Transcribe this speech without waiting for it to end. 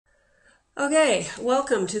Okay,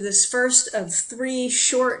 welcome to this first of three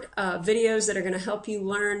short videos that are going to help you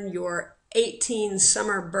learn your 18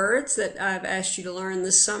 summer birds that I've asked you to learn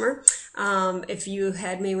this summer. If you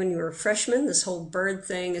had me when you were a freshman, this whole bird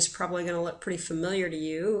thing is probably going to look pretty familiar to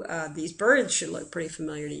you. These birds should look pretty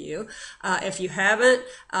familiar to you. If you haven't,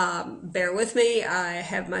 bear with me. I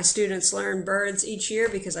have my students learn birds each year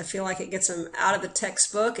because I feel like it gets them out of the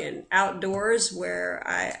textbook and outdoors, where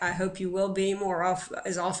I hope you will be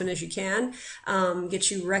as often as you can. Get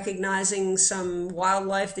you recognizing some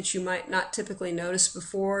wildlife that you might not typically notice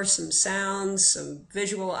before, some sounds, some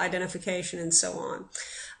visual identification, and so on.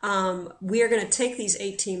 We are going to take these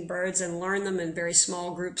 18 birds and learn them in very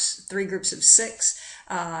small groups, 3 groups of 6.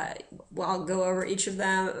 I'll go over each of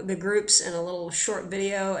the groups in a little short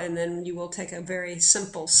video, and then you will take a very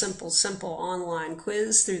simple online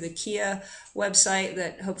quiz through the Kia website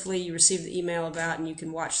that hopefully you received the email about, and you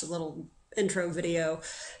can watch the little intro video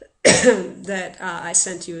that I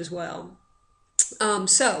sent you as well.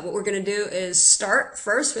 So what we're going to do is start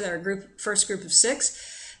first with our first group of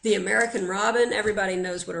 6. The American robin. Everybody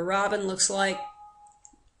knows what a robin looks like.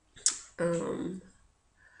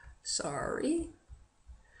 Sorry.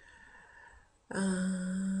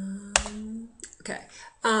 Okay.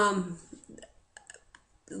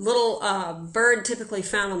 Little bird typically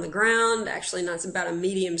found on the ground. Actually, no, it's about a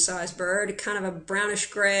medium-sized bird. Kind of a brownish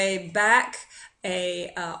gray back,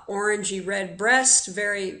 a orangey red breast,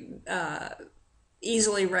 very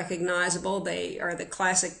easily recognizable. They are the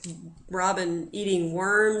classic robin eating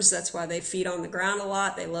worms. That's why they feed on the ground a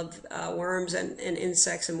lot. They love worms and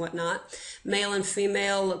insects and whatnot. Male and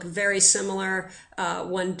female look very similar.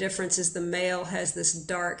 One difference is the male has this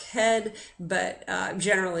dark head, but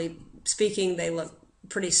generally speaking, they look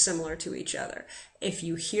pretty similar to each other. If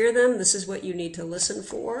you hear them, this is what you need to listen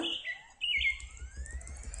for.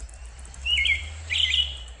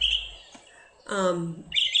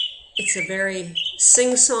 It's a very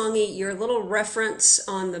sing-songy. Your little reference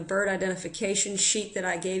on the bird identification sheet that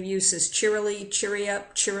I gave you says cheerily, cheery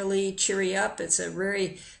up, cheerily, cheery up. It's a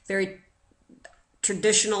very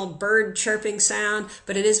traditional bird chirping sound,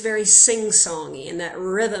 but it is very sing-songy, and that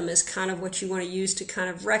rhythm is kind of what you want to use to kind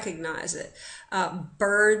of recognize it.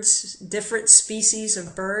 Birds, different species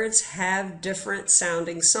of birds have different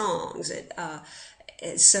sounding songs.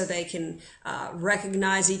 So they can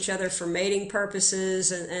recognize each other for mating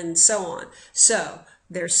purposes and so on. So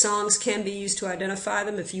their songs can be used to identify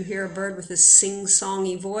them. If you hear a bird with a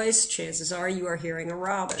sing-songy voice, chances are you are hearing a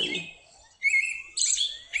robin.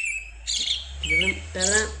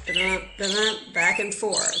 Back and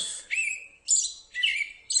forth.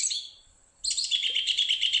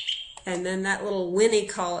 And then that little whinny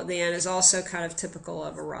call at the end is also kind of typical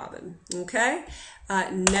of a robin. Okay?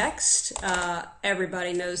 Next,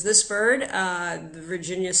 everybody knows this bird, the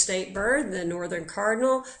Virginia state bird, the northern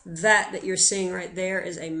cardinal. That you're seeing right there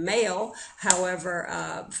is a male.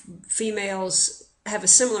 However, females have a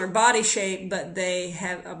similar body shape, but they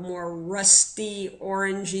have a more rusty,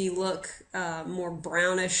 orangey look, more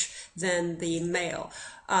brownish than the male.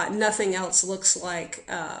 Nothing else looks like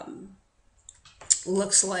a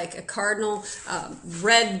cardinal.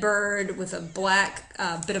 Red bird with a black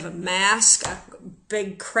bit of a mask, a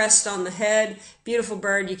big crest on the head. Beautiful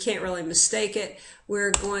bird. You can't really mistake it.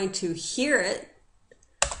 We're going to hear it.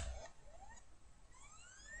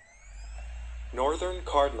 Northern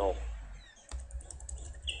cardinal.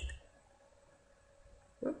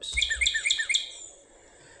 Whoops.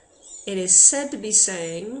 It is said to be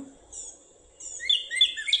saying,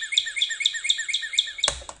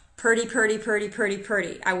 purdy, purdy, purdy, purdy,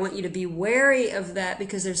 purdy. I want you to be wary of that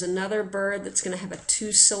because there's another bird that's going to have a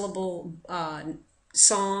 2-syllable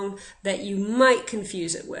song that you might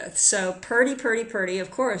confuse it with. So purdy, purdy, purdy, of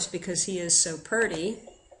course, because he is so purdy.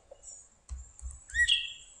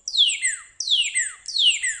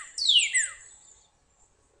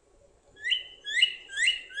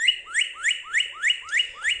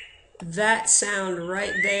 That sound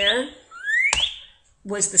right there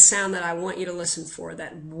was the sound that I want you to listen for,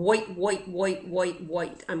 that white, white, white, white,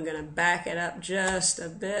 white. I'm going to back it up just a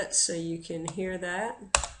bit so you can hear that.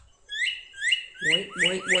 White,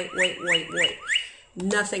 white, white, white, white, white.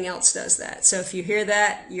 Nothing else does that. So if you hear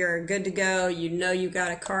that, you're good to go. You know you got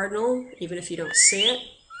a cardinal, even if you don't see it.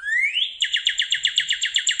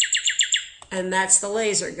 And that's the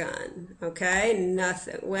laser gun, okay?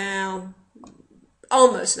 Nothing, well,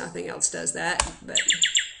 almost nothing else does that, but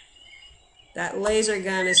that laser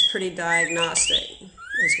gun is pretty diagnostic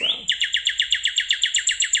as well.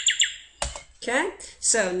 Okay,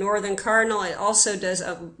 so northern cardinal, it also does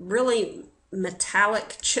a really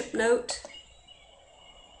metallic chip note.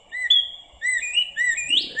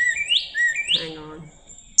 hang on.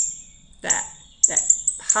 That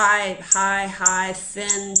high,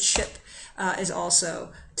 thin chip is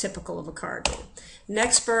also typical of a cardinal.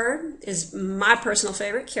 Next bird is my personal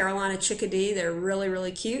favorite, Carolina chickadee. They're really,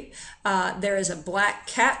 really cute. There is a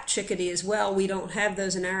black-capped chickadee as well. We don't have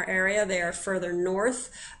those in our area. They are further north.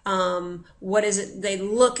 What is it? They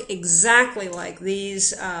look exactly like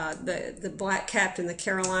these, the black-capped and the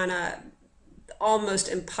Carolina, almost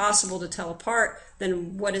impossible to tell apart.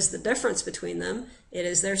 Then what is the difference between them? It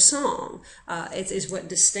is their song. It is what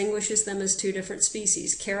distinguishes them as two different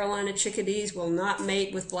species. Carolina chickadees will not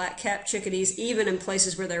mate with black-capped chickadees, even in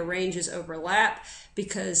places where their ranges overlap,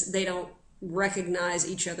 because they don't recognize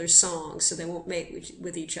each other's songs, so they won't mate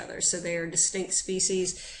with each other. So they are distinct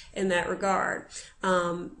species in that regard.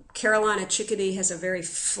 Carolina chickadee has a very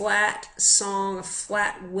flat song, a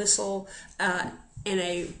flat whistle, and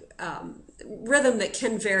a rhythm that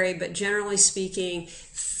can vary, but generally speaking,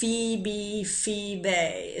 Phoebe, Phoebe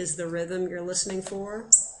is the rhythm you're listening for.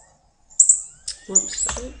 Whoops.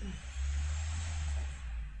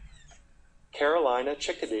 Carolina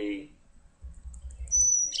chickadee.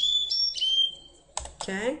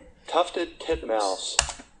 Okay. Tufted titmouse.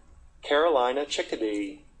 Carolina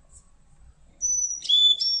chickadee.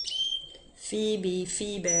 Phoebe,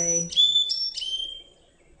 Phoebe.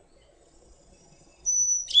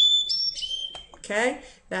 Okay,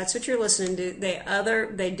 that's what you're listening to.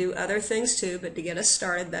 They do other things too, but to get us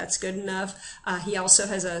started, that's good enough. He also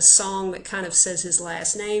has a song that kind of says his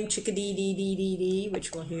last name, chickadee-dee-dee-dee-dee,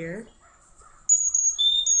 which we'll hear.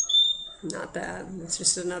 Not that. It's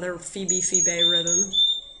just another Phoebe, Phoebe rhythm.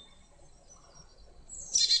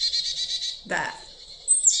 That.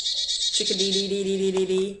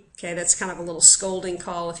 Chickadee-dee-dee-dee-dee-dee. Okay, that's kind of a little scolding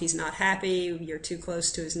call. If he's not happy, you're too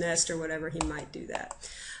close to his nest or whatever, he might do that.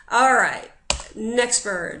 All right. Next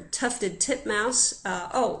bird, tufted titmouse.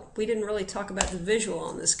 We didn't really talk about the visual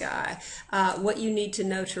on this guy. What you need to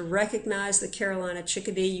know to recognize the Carolina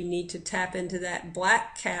chickadee, you need to tap into that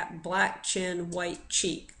black cap, black chin, white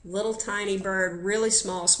cheek. Little tiny bird, really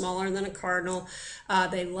small, smaller than a cardinal.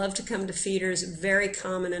 They love to come to feeders, very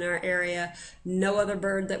common in our area. No other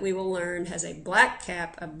bird that we will learn has a black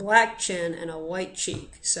cap, a black chin, and a white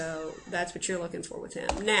cheek. So that's what you're looking for with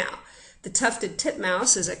him. Now, the tufted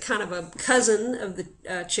titmouse is a kind of a cousin of the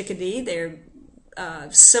chickadee. They're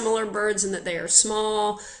similar birds in that they are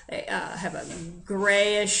small. They have a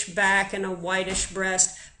grayish back and a whitish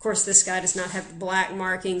breast. Of course, this guy does not have the black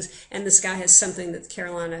markings, and this guy has something that the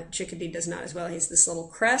Carolina chickadee does not as well. He has this little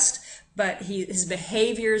crest, but his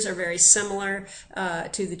behaviors are very similar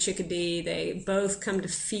to the chickadee. They both come to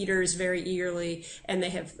feeders very eagerly, and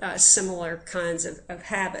they have similar kinds of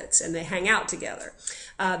habits, and they hang out together.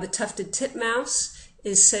 The tufted titmouse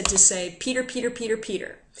is said to say, Peter, Peter, Peter,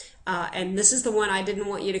 Peter. And this is the one I didn't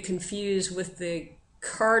want you to confuse with the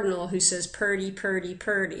cardinal who says purdy, purdy,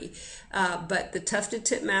 purdy. But the tufted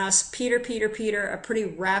titmouse, Peter, Peter, Peter, a pretty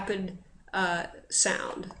rapid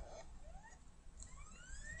sound.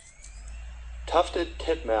 Tufted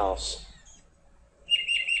titmouse.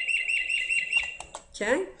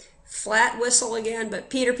 Okay, flat whistle again, but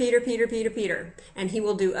Peter, Peter, Peter, Peter, Peter. And he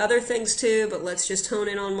will do other things too, but let's just hone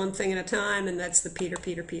in on one thing at a time, and that's the Peter,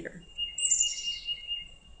 Peter, Peter.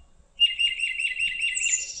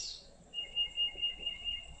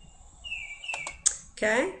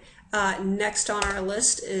 Okay, next on our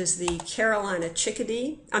list is the Carolina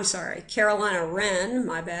chickadee. I'm sorry, Carolina wren,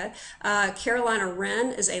 my bad. Carolina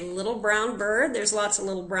wren is a little brown bird. There's lots of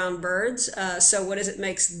little brown birds. So what is it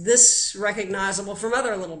makes this recognizable from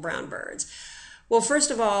other little brown birds? Well, first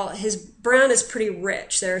of all, his brown is pretty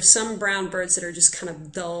rich. There are some brown birds that are just kind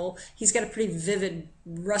of dull. He's got a pretty vivid,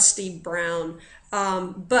 rusty brown.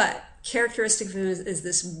 But characteristic of him is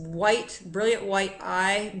this white, brilliant white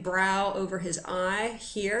eyebrow over his eye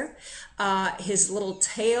here. His little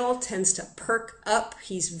tail tends to perk up.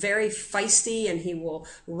 He's very feisty, and he will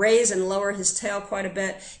raise and lower his tail quite a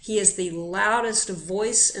bit. He is the loudest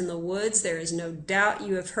voice in the woods. There is no doubt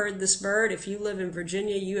you have heard this bird. If you live in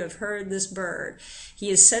Virginia, you have heard this bird. He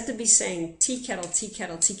is said to be saying tea kettle, tea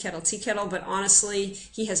kettle, tea kettle, tea kettle, but honestly,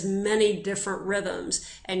 he has many different rhythms,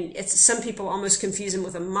 and some people almost confuse him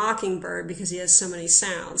with a mockingbird because he has so many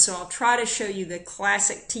sounds. So I'll try to show you the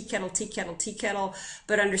classic tea kettle, tea kettle, tea kettle,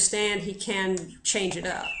 but understand he can change it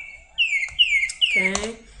up.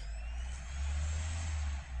 Okay.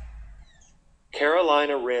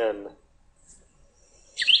 Carolina wren.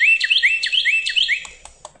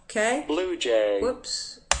 Okay. Blue jay.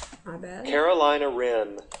 Whoops. My bad. Carolina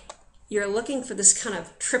wren. You're looking for this kind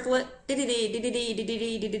of triplet. But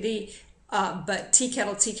tea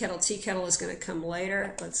kettle, tea kettle, tea kettle is going to come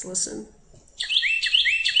later. Let's listen.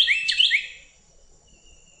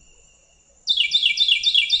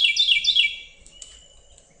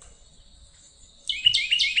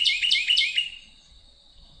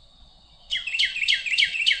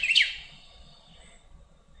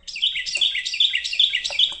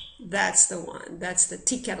 That's the one. That's the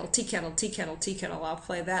tea kettle, tea kettle, tea kettle, tea kettle. I'll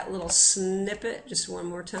play that little snippet just one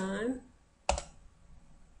more time.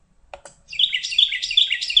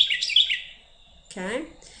 Okay.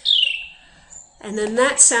 And then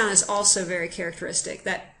that sound is also very characteristic.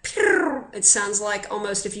 That purr, it sounds like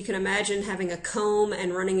almost if you can imagine having a comb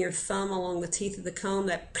and running your thumb along the teeth of the comb,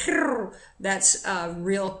 that purr, that's a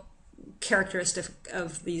real characteristic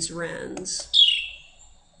of these wrens.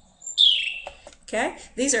 Okay,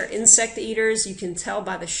 these are insect eaters. You can tell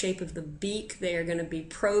by the shape of the beak. They are going to be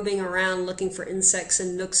probing around looking for insects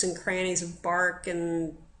in nooks and crannies of bark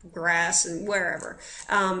and grass and wherever.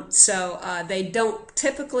 They don't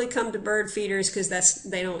typically come to bird feeders because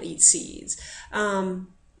they don't eat seeds. All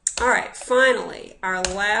right, finally, our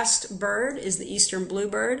last bird is the eastern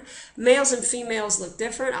bluebird. Males and females look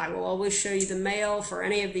different. I will always show you the male for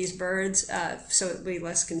any of these birds so it'll be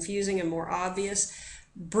less confusing and more obvious.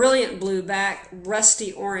 Brilliant blue back,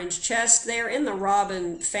 rusty orange chest. They're in the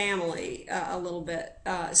robin family a little bit,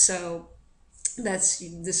 so that's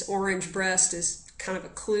this orange breast is kind of a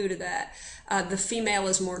clue to that. The female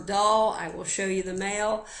is more dull. I will show you the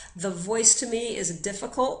male. The voice to me is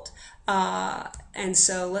difficult, and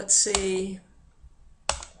so let's see.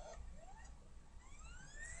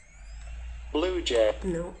 Blue jay.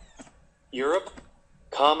 No. Europe,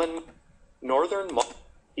 common, northern,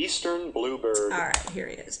 eastern bluebird. All right, here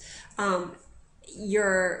he is.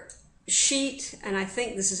 Your sheet, and I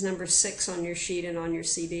think this is number 6 on your sheet and on your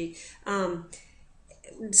CD,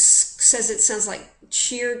 says it sounds like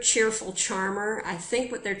cheerful charmer. I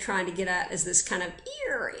think what they're trying to get at is this kind of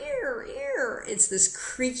ear. It's this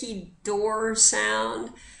creaky door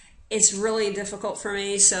sound. It's really difficult for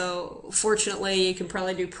me, so fortunately you can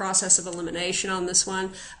probably do process of elimination on this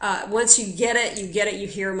one. Once you get it, you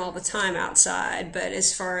hear them all the time outside, but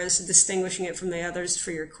as far as distinguishing it from the others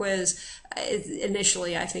for your quiz,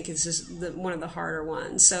 initially I think this is one of the harder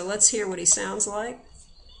ones. So let's hear what he sounds like.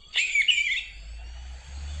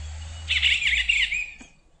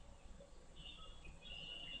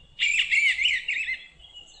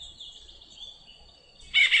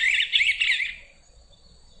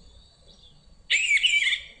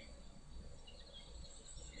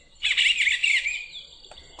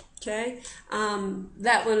 Okay,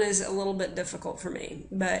 that one is a little bit difficult for me,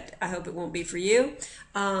 but I hope it won't be for you.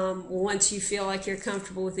 Once you feel like you're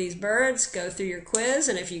comfortable with these birds, go through your quiz,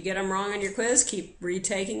 and if you get them wrong on your quiz, keep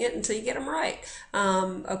retaking it until you get them right.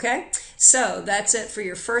 Okay, so that's it for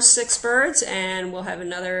your first 6 birds, and we'll have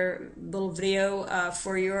another little video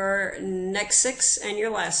for your next 6 and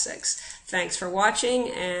your last 6. Thanks for watching,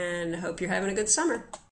 and hope you're having a good summer.